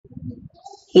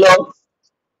Hello,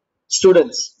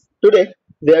 students. Today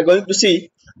we are going to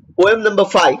see poem number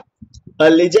 5, A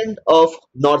Legend of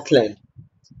Northland.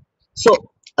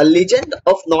 So, A Legend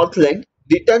of Northland,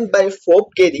 written by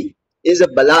Fob Carey, is a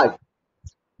ballad.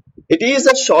 It is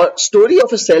a short story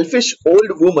of a selfish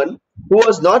old woman who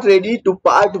was not ready to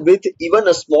part with even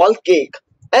a small cake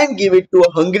and give it to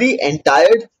a hungry and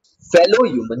tired fellow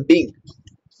human being.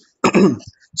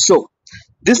 So,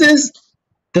 this is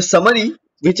the summary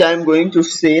which I am going to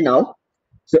say now.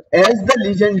 So, as the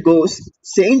legend goes,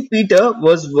 Saint Peter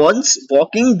was once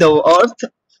walking the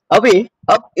earth away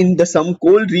up in the some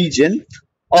cold region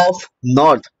of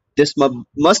north. This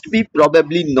must be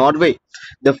probably Norway.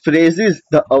 The phrases,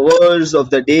 the hours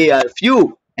of the day are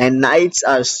few, and nights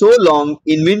are so long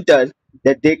in winter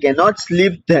that they cannot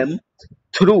sleep them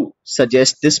through,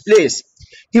 suggest this place.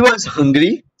 He was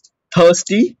hungry,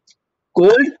 thirsty,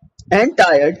 cold, and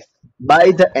tired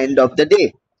by the end of the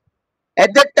day.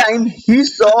 At that time he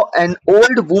saw an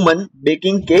old woman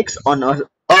baking cakes on her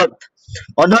hearth.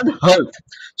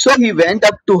 So he went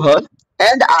up to her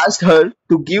and asked her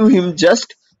to give him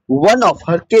just one of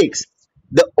her cakes.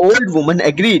 The old woman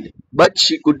agreed, but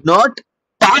she could not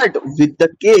part with the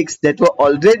cakes that were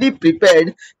already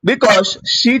prepared because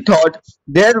she thought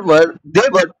they were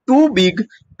too big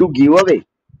to give away.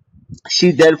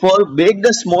 She therefore baked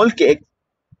a small cake.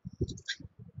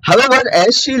 However,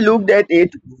 as she looked at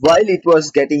it while it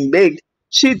was getting baked,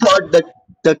 she thought that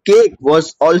the cake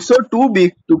was also too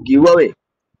big to give away.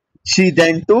 She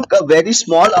then took a very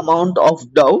small amount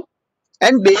of dough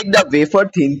and baked a wafer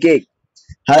thin cake.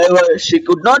 However, she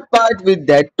could not part with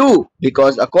that too,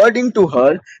 because according to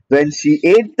her, when she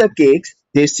ate the cakes,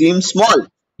 they seemed small,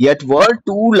 yet were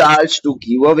too large to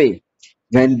give away.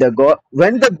 When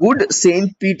the good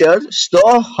Saint Peter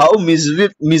saw how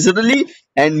miserly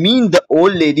and mean the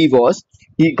old lady was,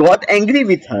 he got angry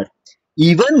with her.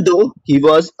 Even though he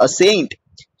was a saint,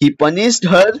 he punished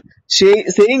her,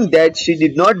 saying that she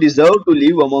did not deserve to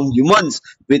live among humans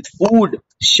with food,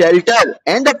 shelter,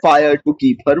 and a fire to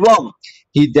keep her warm.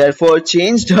 He therefore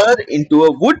changed her into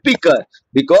a woodpecker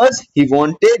because he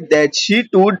wanted that she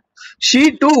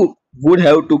too would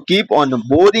have to keep on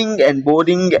boring and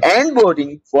boring and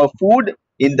boring for food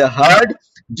in the hard,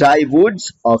 dry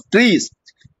woods of trees.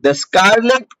 The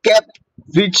scarlet cap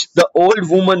which the old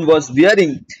woman was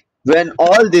wearing when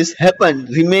all this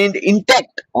happened remained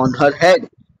intact on her head,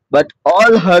 but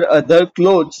all her other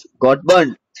clothes got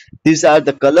burned. These are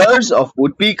the colors of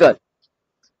woodpecker.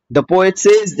 The poet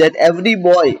says that every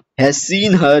boy has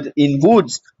seen her in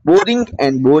woods, boring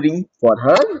and boring for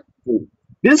her food.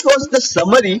 This was the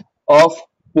summary of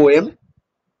poem.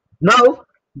 Now,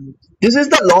 this is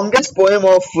the longest poem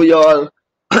of your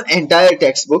entire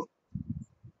textbook.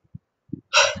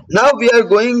 Now we are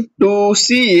going to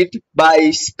see it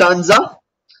by stanza.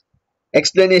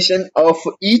 Explanation of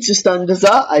each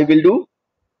stanza I will do.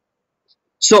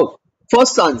 So,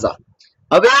 first stanza.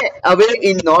 Away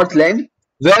in Northland,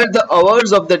 where the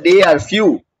hours of the day are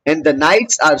few and the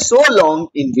nights are so long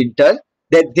in winter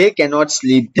that they cannot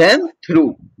sleep them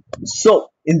through. So,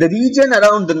 in the region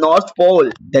around the North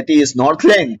Pole, that is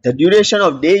Northland, the duration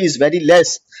of day is very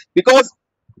less because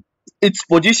its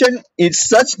position is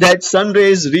such that sun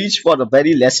rays reach for a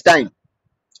very less time.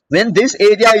 When this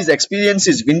area is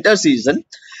experiences winter season,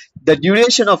 the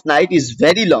duration of night is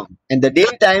very long and the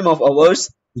daytime of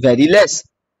hours very less.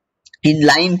 In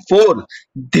line 4,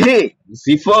 they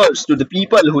refers to the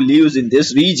people who lives in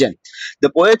this region. The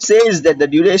poet says that the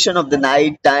duration of the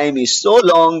night time is so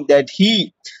long that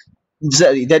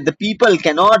that the people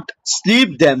cannot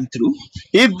sleep them through.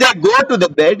 If they go to the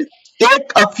bed,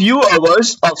 take a few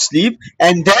hours of sleep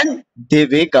and then they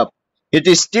wake up. It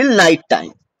is still night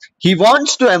time. He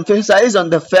wants to emphasize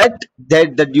on the fact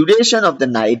that the duration of the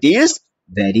night is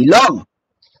very long.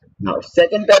 Now,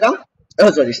 second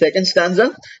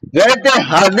stanza, where they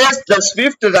harness the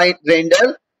swift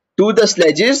reindeer to the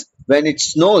sledges when it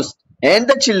snows, and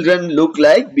the children look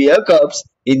like bear cubs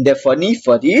in their funny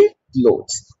furry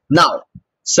clothes. Now,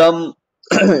 some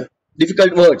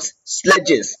difficult words.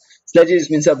 Sledges. Sledges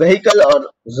means a vehicle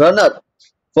or runner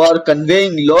for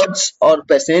conveying loads or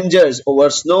passengers over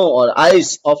snow or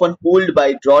ice, often pulled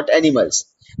by draught animals.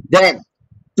 Then,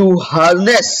 to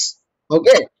harness.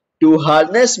 Okay, to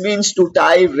harness means to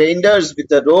tie reindeers with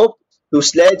a rope to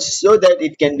sledge so that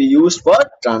it can be used for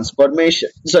transportation.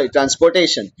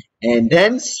 And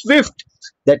then swift,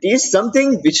 that is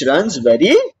something which runs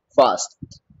very fast.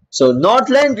 So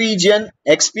Northland region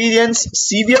experience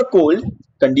severe cold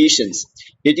conditions.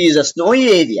 It is a snowy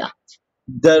area.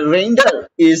 The reindeer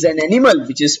is an animal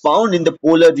which is found in the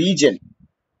polar region.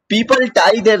 People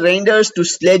tie their reindeers to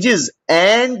sledges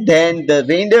and then the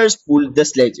reindeers pull the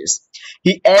sledges.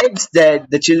 He adds that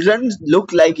the children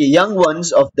look like young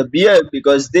ones of the bear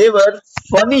because they were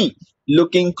funny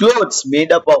looking clothes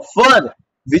made up of fur,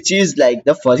 which is like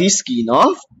the furry skin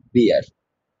of bear.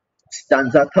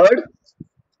 Stanza third.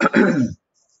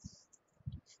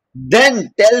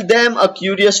 Then tell them a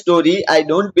curious story. I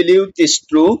don't believe it is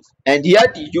true, and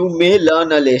yet you may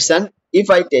learn a lesson if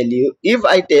I tell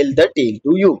the tale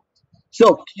to you.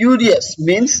 So curious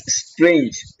means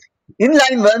strange. In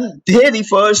line 1, they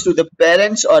refers to the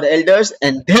parents or elders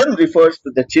and them refers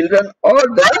to the children or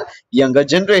the younger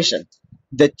generation.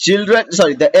 The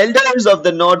elders of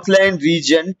the Northland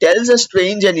region tells a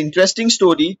strange and interesting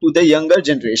story to the younger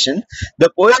generation. The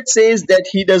poet says that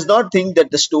he does not think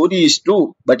that the story is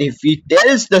true, but if he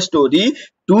tells the story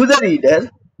to the reader,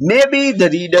 maybe the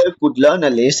reader could learn a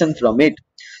lesson from it.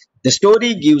 The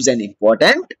story gives an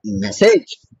important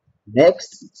message.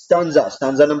 Next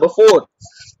stanza number 4.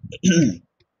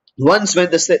 Once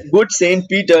when the good Saint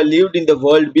Peter lived in the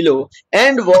world below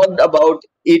and walked about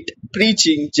it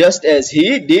preaching just as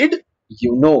he did,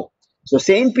 you know. So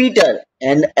Saint Peter,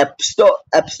 an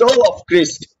apostle of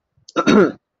Christ,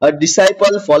 a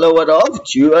disciple follower of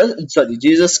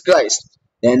Jesus Christ.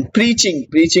 Then preaching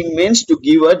means to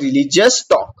give a religious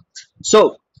talk.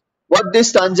 So what this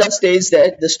stanza states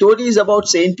that the story is about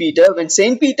Saint Peter when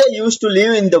Saint Peter used to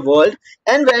live in the world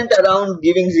and went around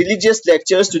giving religious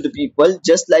lectures to the people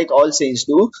just like all saints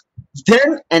do.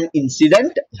 Then an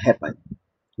incident happened.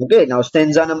 Okay, now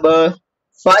stanza number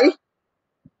 5.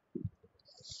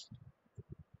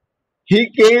 He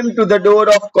came to the door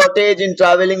of cottage in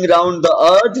traveling round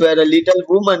the earth where a little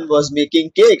woman was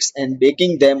making cakes and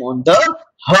baking them on the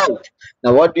hearth.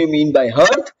 Now what do you mean by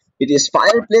hearth? It is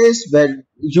fireplace where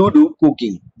you do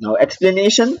cooking. Now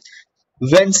explanation.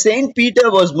 When Saint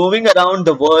Peter was moving around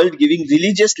the world giving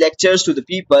religious lectures to the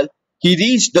people, he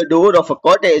reached the door of a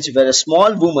cottage where a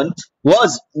small woman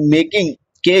was making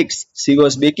cakes. She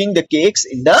was baking the cakes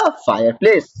in the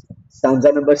fireplace.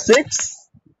 Stanza number 6.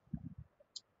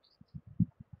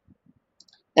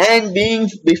 And being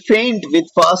faint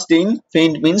with fasting,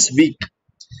 faint means weak.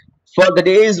 For the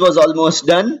days was almost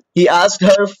done, he asked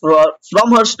her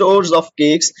from her stores of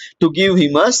cakes to give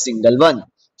him a single one.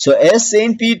 So as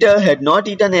Saint Peter had not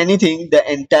eaten anything the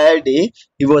entire day,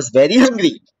 he was very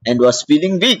hungry and was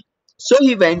feeling weak. So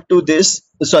he went to this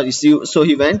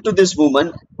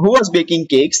woman who was baking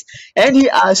cakes and he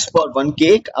asked for one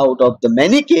cake out of the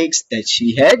many cakes that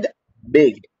she had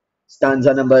baked.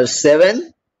 Stanza number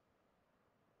 7.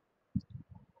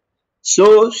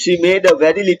 So she made a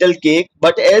very little cake,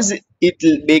 but as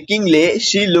it baking lay,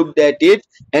 she looked at it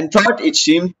and thought it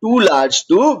seemed too large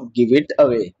to give it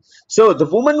away. So the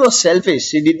woman was selfish.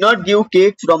 She did not give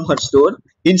cake from her store.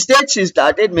 Instead, she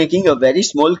started making a very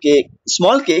small cake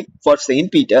for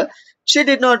Saint Peter. She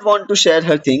did not want to share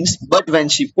her things, but when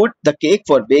she put the cake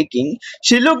for baking,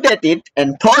 she looked at it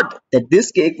and thought that this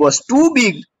cake was too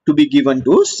big to be given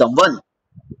to someone.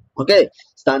 Okay,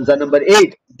 stanza number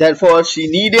 8. Therefore she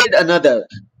needed another.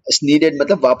 Needed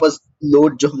मतलब वापस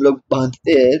load जो हम लोग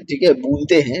बांधते हैं, ठीक है,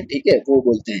 बूनते हैं, ठीक है, वो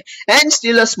बोलते हैं. And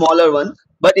still a smaller one,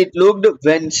 but it looked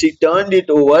when she turned it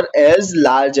over as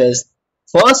large as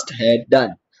first had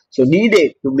done. So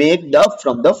needed to make dough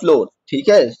from the floor, ठीक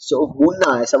है. So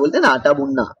बुनना, ऐसा बोलते हैं ना, आटा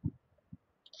बुनना.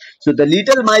 So the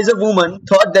little miser woman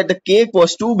thought that the cake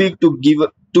was too big to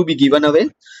be given away.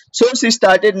 So she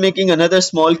started making another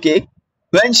small cake.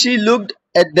 When she looked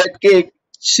at that cake,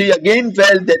 she again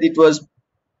felt that it was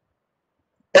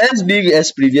as big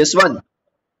as previous one.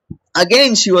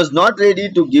 Again, she was not ready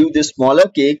to give this smaller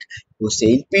cake to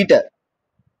Saint Peter.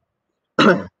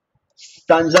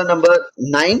 Stanza number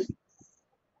 9.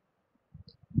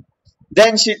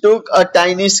 Then she took a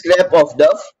tiny scrap of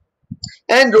dough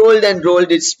and rolled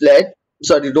it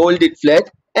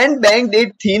flat and banged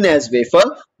it thin as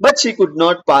wafer, but she could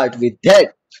not part with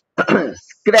that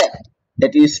scrap,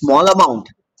 that is small amount.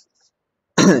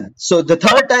 So the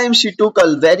third time she took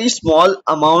a very small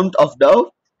amount of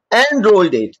dough and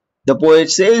rolled it. The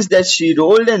poet says that she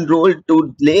rolled and rolled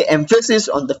to lay emphasis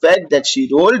on the fact that she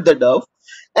rolled the dough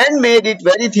and made it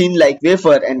very thin like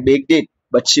wafer and baked it.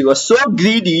 But she was so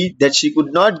greedy that she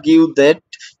could not give that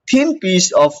thin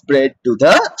piece of bread to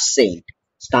the saint.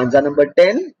 Stanza number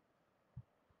 10.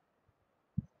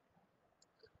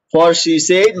 For she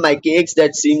said, my cakes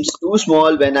that seems too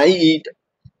small when I eat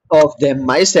of them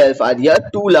myself are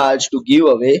yet too large to give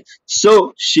away,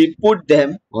 so she put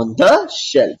them on the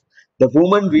shelf. The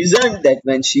woman reasoned that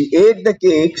when she ate the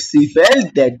cakes, she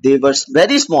felt that they were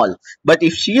very small, but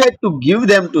if she had to give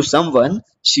them to someone,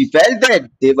 she felt that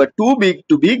they were too big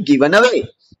to be given away.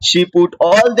 She put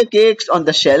all the cakes on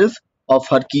the shelf of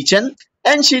her kitchen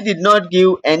and she did not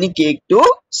give any cake to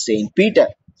Saint Peter.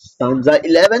 Stanza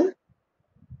 11.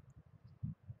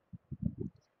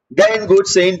 Then good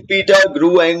Saint Peter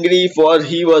grew angry, for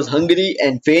he was hungry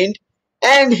and faint,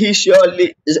 and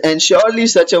surely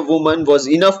such a woman was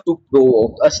enough to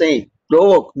provoke a saint.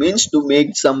 Provoke means to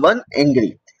make someone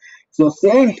angry. So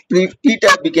Peter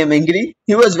became angry.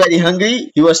 He was very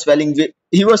hungry. He was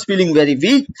feeling very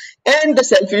weak, and the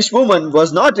selfish woman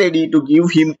was not ready to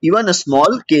give him even a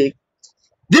small cake.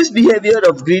 This behavior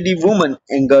of greedy woman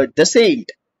angered the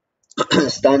saint.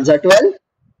 Stanza 12.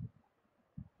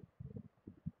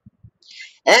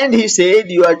 And he said,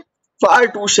 "You are far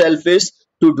too selfish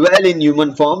to dwell in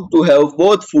human form, to have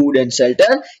both food and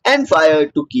shelter, and fire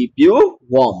to keep you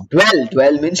warm."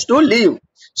 Dwell means to live.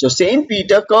 So Saint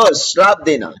Peter cursed, श्राप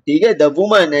देना, ठीक है, the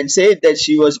woman and said that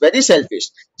she was very selfish.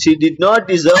 She did not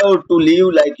deserve to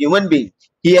live like human being.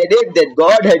 He added that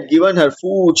God had given her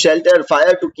food, shelter,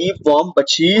 fire to keep warm, but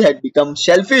she had become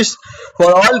selfish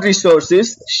for all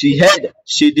resources she had.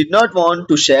 She did not want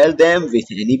to share them with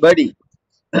anybody.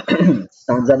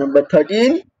 Stanza number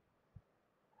 13.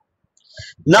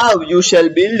 Now you shall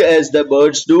build as the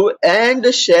birds do, and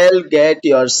shall get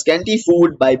your scanty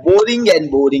food by boring and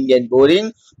boring and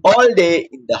boring all day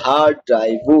in the hard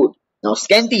dry wood. Now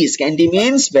scanty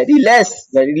means very less,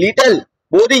 very little.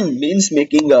 Boring means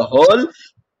making a hole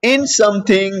in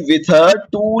something with a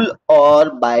tool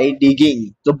or by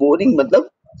digging. So boring मतलब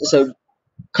so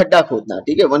खड्डा खोदना,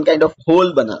 ठीक है, one kind of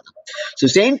hole banana. So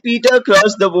Saint Peter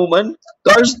cursed the woman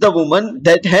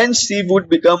that hence she would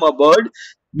become a bird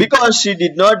because she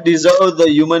did not deserve the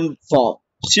human form.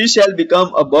 She shall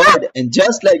become a bird, and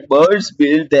just like birds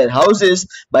build their houses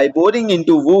by boring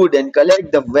into wood and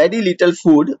collect the very little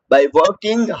food by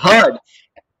working hard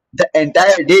the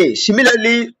entire day.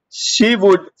 Similarly, she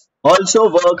would also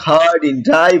work hard in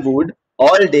dry wood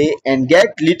all day and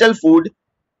get little food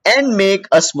and make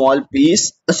a small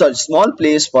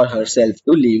place for herself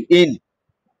to live in.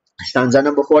 Stanza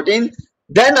number 14.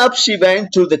 Then up she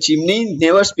went through the chimney,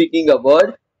 never speaking a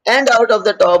word, and out of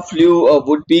the top flew a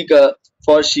woodpecker,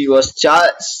 for she was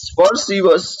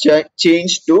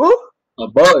changed to a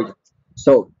bird.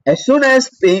 So, as soon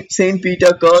as Saint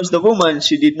Peter cursed the woman,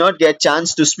 she did not get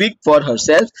chance to speak for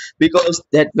herself, because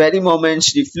that very moment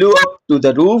she flew up to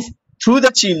the roof, through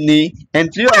the chimney,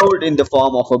 and flew out in the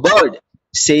form of a bird.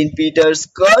 Saint Peter's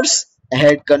curse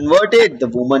had converted the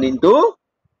woman into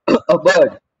a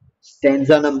bird.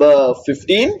 Stanza number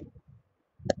 15.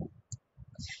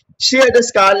 She had a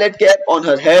scarlet cap on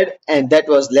her head, and that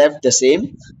was left the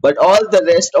same, but all the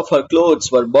rest of her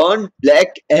clothes were burned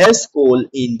black as coal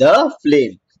in the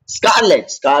flame.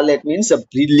 Scarlet means a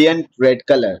brilliant red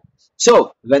color.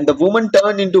 So, when the woman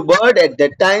turned into bird, at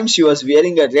that time she was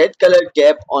wearing a red colored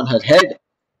cap on her head.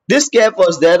 This cap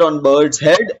was there on bird's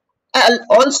head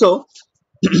also,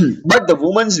 but the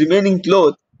woman's remaining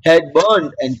clothes had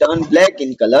burned and turned black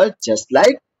in color, just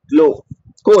like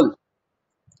coal.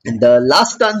 And the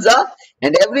last stanza,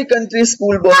 and every country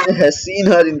schoolboy has seen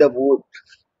her in the wood,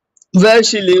 where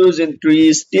she lives in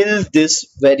trees till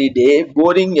this very day,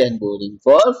 boring and boring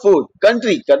for food.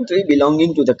 Country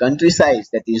belonging to the countryside,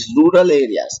 that is rural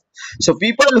areas. So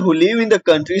people who live in the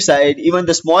countryside, even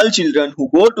the small children who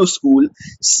go to school,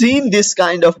 seen this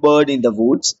kind of bird in the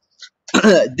woods.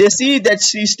 They see that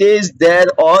she stays there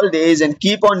all days and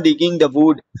keep on digging the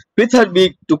wood with her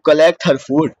beak to collect her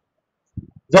food.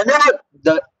 Whenever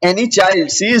any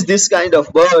child sees this kind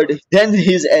of bird, then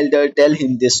his elder tell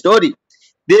him this story.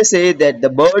 They say that the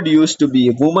bird used to be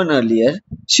a woman earlier.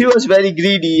 She was very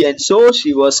greedy, and so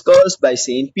she was cursed by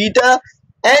Saint Peter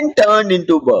and turned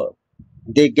into bird.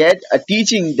 They get a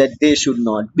teaching that they should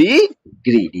not be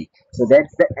greedy. So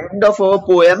that's the end of our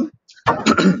poem.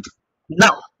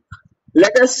 Now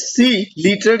let us see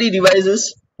literary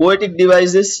devices, poetic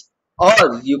devices,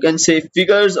 or you can say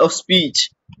figures of speech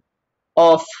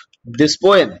of this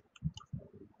poem.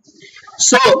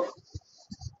 So,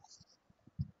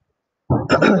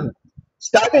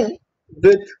 starting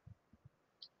with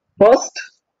first,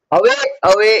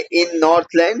 away in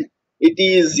Northland, it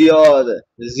is your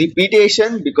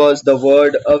repetition because the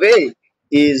word away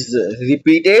is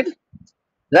repeated,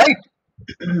 right?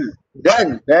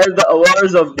 Then, where the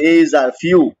hours of days are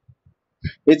few,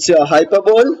 it's a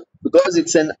hyperbole because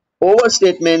it's an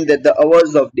overstatement that the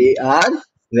hours of day are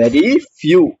very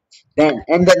few. Then,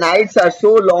 and the nights are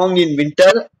so long in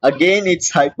winter, again it's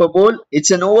hyperbole.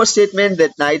 It's an overstatement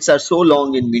that nights are so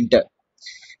long in winter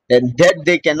and that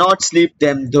they cannot sleep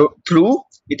them through.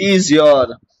 It is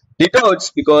your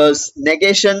retorts because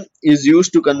negation is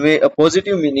used to convey a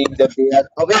positive meaning that they are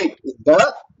awake in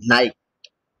the night.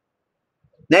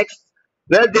 Next,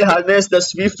 where they harness the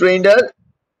swift reindeer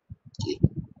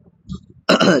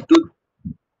to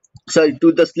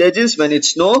to the sledges when it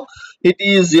snow. It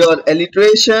is your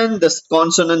alliteration. The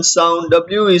consonant sound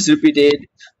W is repeated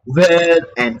where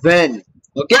and when.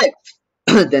 Okay.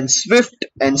 Then swift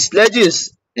and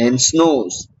sledges and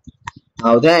snows.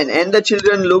 Now then, and the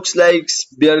children looks like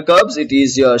bear cubs. It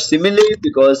is your simile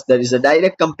because there is a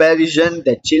direct comparison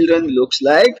that children looks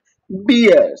like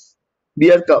bears,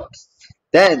 bear cubs.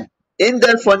 Then, in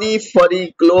their funny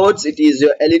furry clothes, it is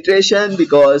your alliteration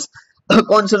because a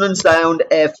consonant sound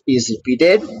F is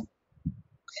repeated.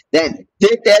 Then,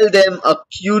 they tell them a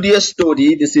curious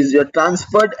story. This is your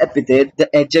transferred epithet.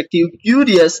 The adjective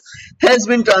curious has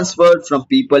been transferred from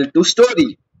people to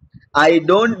story. I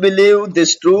don't believe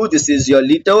this true. This is your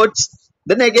litotes.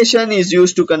 The negation is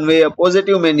used to convey a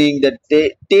positive meaning that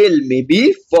the tale may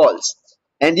be false.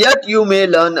 And yet you may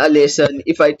learn a lesson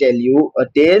if I tell you a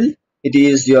tale. It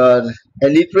is your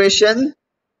alliteration.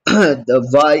 The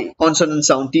Y consonant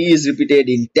sound T is repeated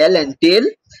in tell and tale,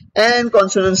 and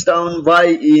consonant sound Y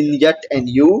in yet and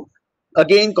you.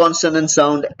 Again consonant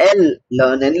sound L,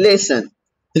 learn and lesson.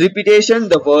 Repetition,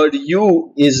 the word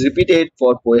you is repeated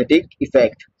for poetic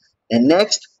effect. And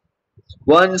next,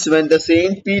 once when the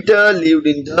Saint Peter lived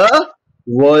in the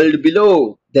world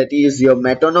below, that is your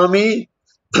metonymy.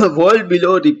 World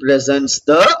below represents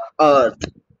the earth,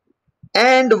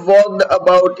 and walked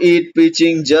about it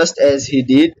preaching just as he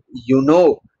did, you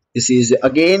know. This is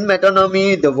again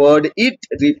metonymy. The word it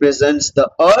represents the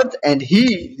earth and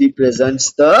he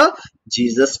represents the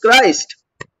Jesus Christ.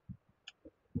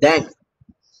 Then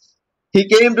he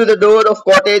came to the door of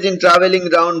cottage in traveling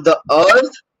round the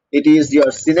earth. It is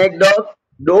your synecdoche.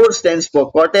 Door stands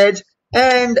for cottage,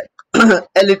 and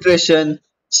alliteration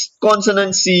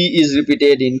consonant C is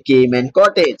repeated in came and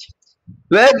cottage.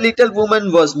 Where little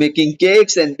woman was making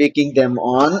cakes and baking them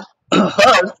on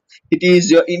hearth, it is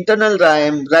your internal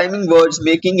rhyme. Rhyming words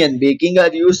making and baking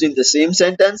are used in the same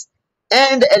sentence,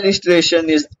 and alliteration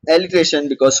is alliteration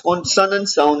because consonant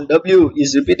sound W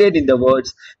is repeated in the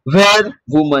words where,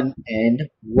 woman, and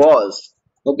was.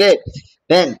 Okay,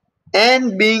 then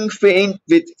and being faint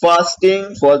with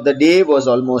fasting for the day was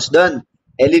almost done.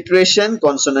 Alliteration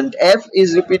consonant F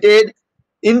is repeated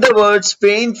in the words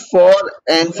faint for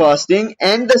and fasting,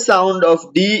 and the sound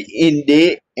of D in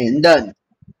day and done.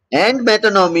 And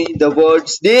metonymy, the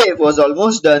words day was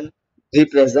almost done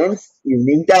represents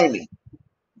evening timing.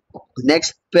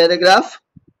 Next paragraph,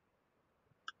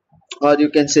 or you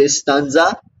can say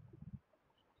stanza.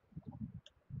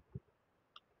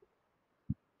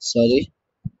 Sorry.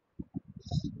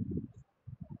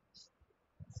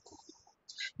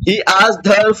 He asked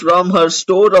her from her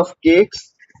store of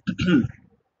cakes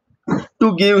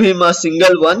to give him a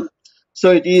single one.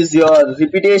 So it is your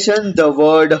repetition. The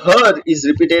word her is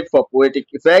repeated for poetic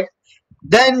effect.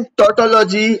 Then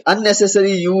tautology,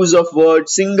 unnecessary use of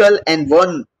words single and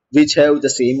one which have the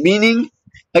same meaning.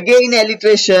 Again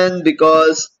alliteration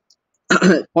because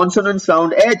consonant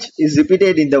sound H is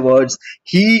repeated in the words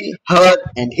he, her,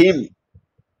 and him.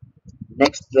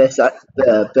 Next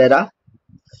para.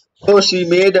 So she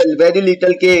made a very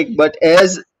little cake, but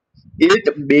as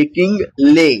it baking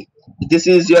lay. This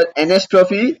is your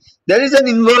anastrophe. There is an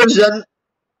inversion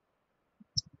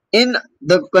in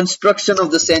the construction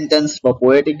of the sentence for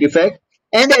poetic effect,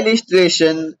 and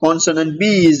alliteration consonant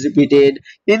B is repeated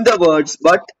in the words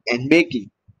but and baking.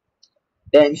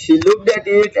 Then she looked at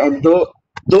it, and though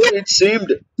it seemed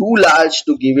too large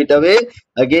to give it away,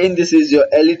 again this is your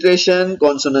alliteration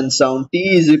consonant sound T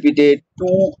is repeated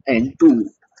two and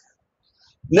two.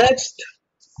 Next,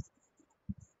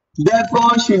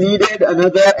 therefore she needed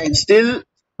another and still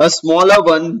a smaller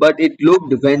one, but it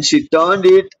looked when she turned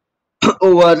it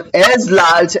over as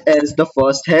large as the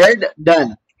first had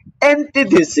done.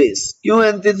 Antithesis. Q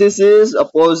antithesis,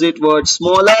 opposite words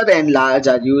smaller and large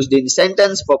are used in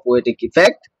sentence for poetic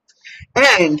effect.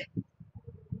 And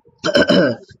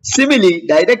simile,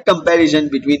 direct comparison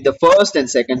between the first and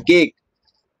second cake.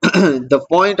 The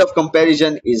point of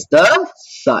comparison is the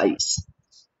size.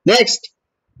 Next,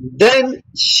 then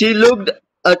she looked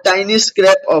a tiny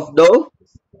scrap of dough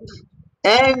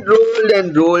and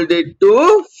rolled it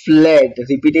to flat.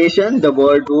 Repetition, the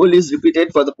word roll is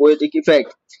repeated for the poetic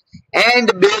effect. And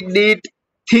baked it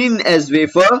thin as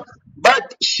wafer,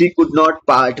 but she could not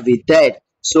part with that.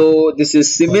 So this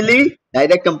is simile,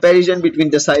 direct comparison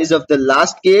between the size of the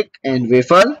last cake and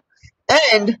wafer,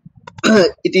 and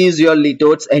it is your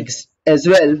litotes as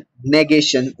well.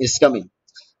 Negation is coming.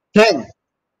 Then,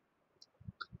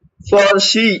 for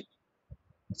she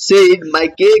said, my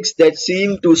cakes that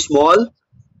seem too small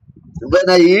when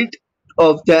I eat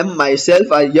of them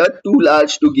myself are yet too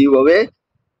large to give away.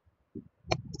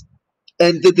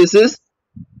 Antithesis,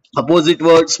 opposite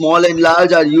words small and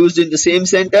large are used in the same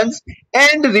sentence,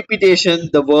 and repetition,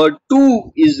 the word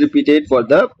too is repeated for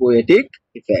the poetic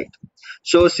effect.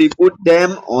 So she put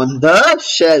them on the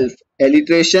shelf.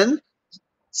 Alliteration,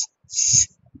 sh,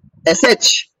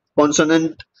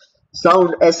 consonant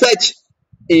sound sh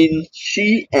in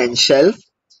she and shelf.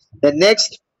 The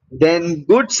next, then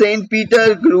good Saint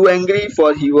Peter grew angry,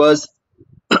 for he was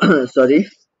sorry,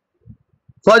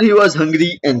 for he was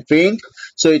hungry and faint.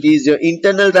 So it is your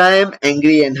internal rhyme,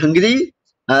 angry and hungry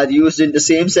are used in the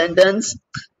same sentence.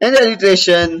 And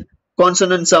alliteration,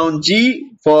 consonant sound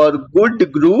G for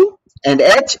good grew and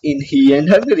H in he and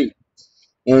hungry.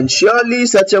 And surely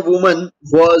such a woman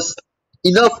was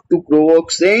enough to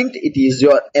provoke saint. It is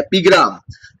your epigram,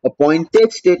 a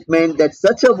pointed statement that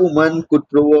such a woman could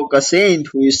provoke a saint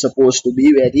who is supposed to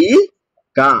be very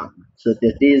calm. So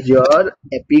that is your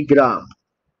epigram.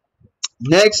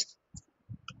 Next,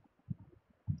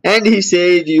 and he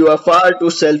said, you are far too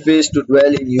selfish to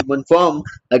dwell in human form.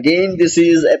 Again, this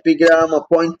is epigram, a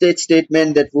pointed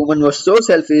statement that woman was so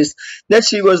selfish that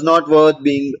she was not worth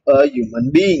being a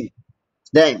human being.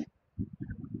 Then,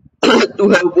 to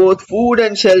have both food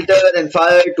and shelter and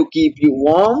fire to keep you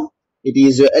warm. It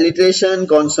is your alliteration,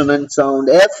 consonant sound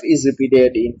F is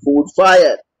repeated in food,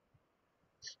 fire.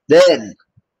 Then,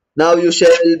 now you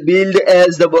shall build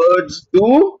as the birds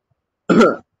do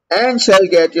and shall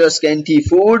get your scanty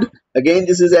food. Again,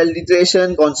 this is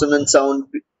alliteration, consonant sound,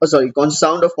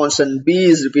 sound of consonant B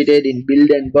is repeated in build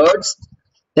and birds.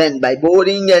 Then by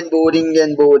boring and boring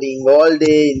and boring all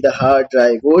day in the hard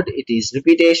dry wood, it is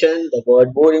repetition. The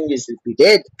word boring is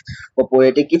repeated for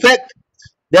poetic effect.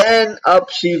 Then up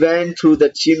she went through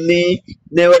the chimney,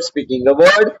 never speaking a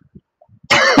word.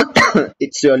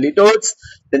 It's surely toads.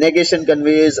 The negation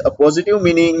conveys a positive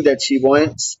meaning that she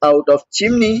went out of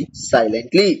chimney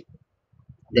silently.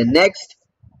 The next,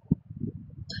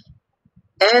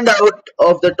 and out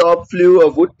of the top flew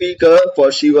a woodpecker,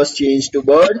 for she was changed to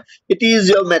bird. It is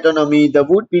your metonymy. The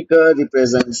woodpecker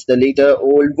represents the little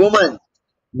old woman.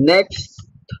 Next,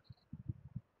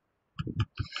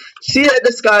 she had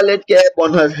a scarlet cap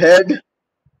on her head,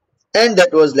 and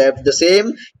that was left the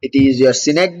same. It is your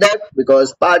synecdoche,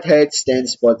 because part head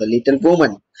stands for the little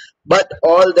woman. But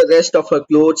all the rest of her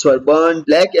clothes were burned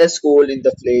black as coal in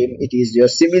the flame. It is your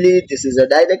simile. This is a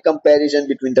direct comparison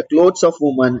between the clothes of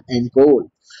woman and coal.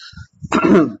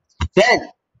 Then,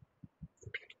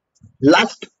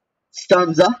 last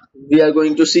stanza we are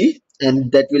going to see,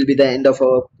 and that will be the end of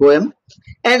our poem.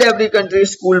 And every country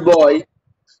schoolboy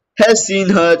has seen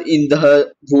her in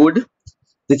the wood.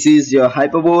 This is your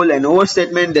hyperbole, an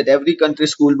overstatement that every country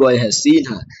schoolboy has seen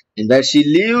her, and where she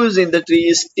lives in the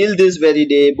trees till this very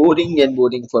day, boring and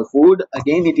boring for food.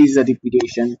 Again, it is a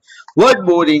repetition. Word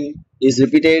boring is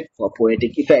repeated for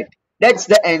poetic effect. That's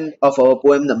the end of our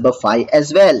poem number 5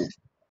 as well.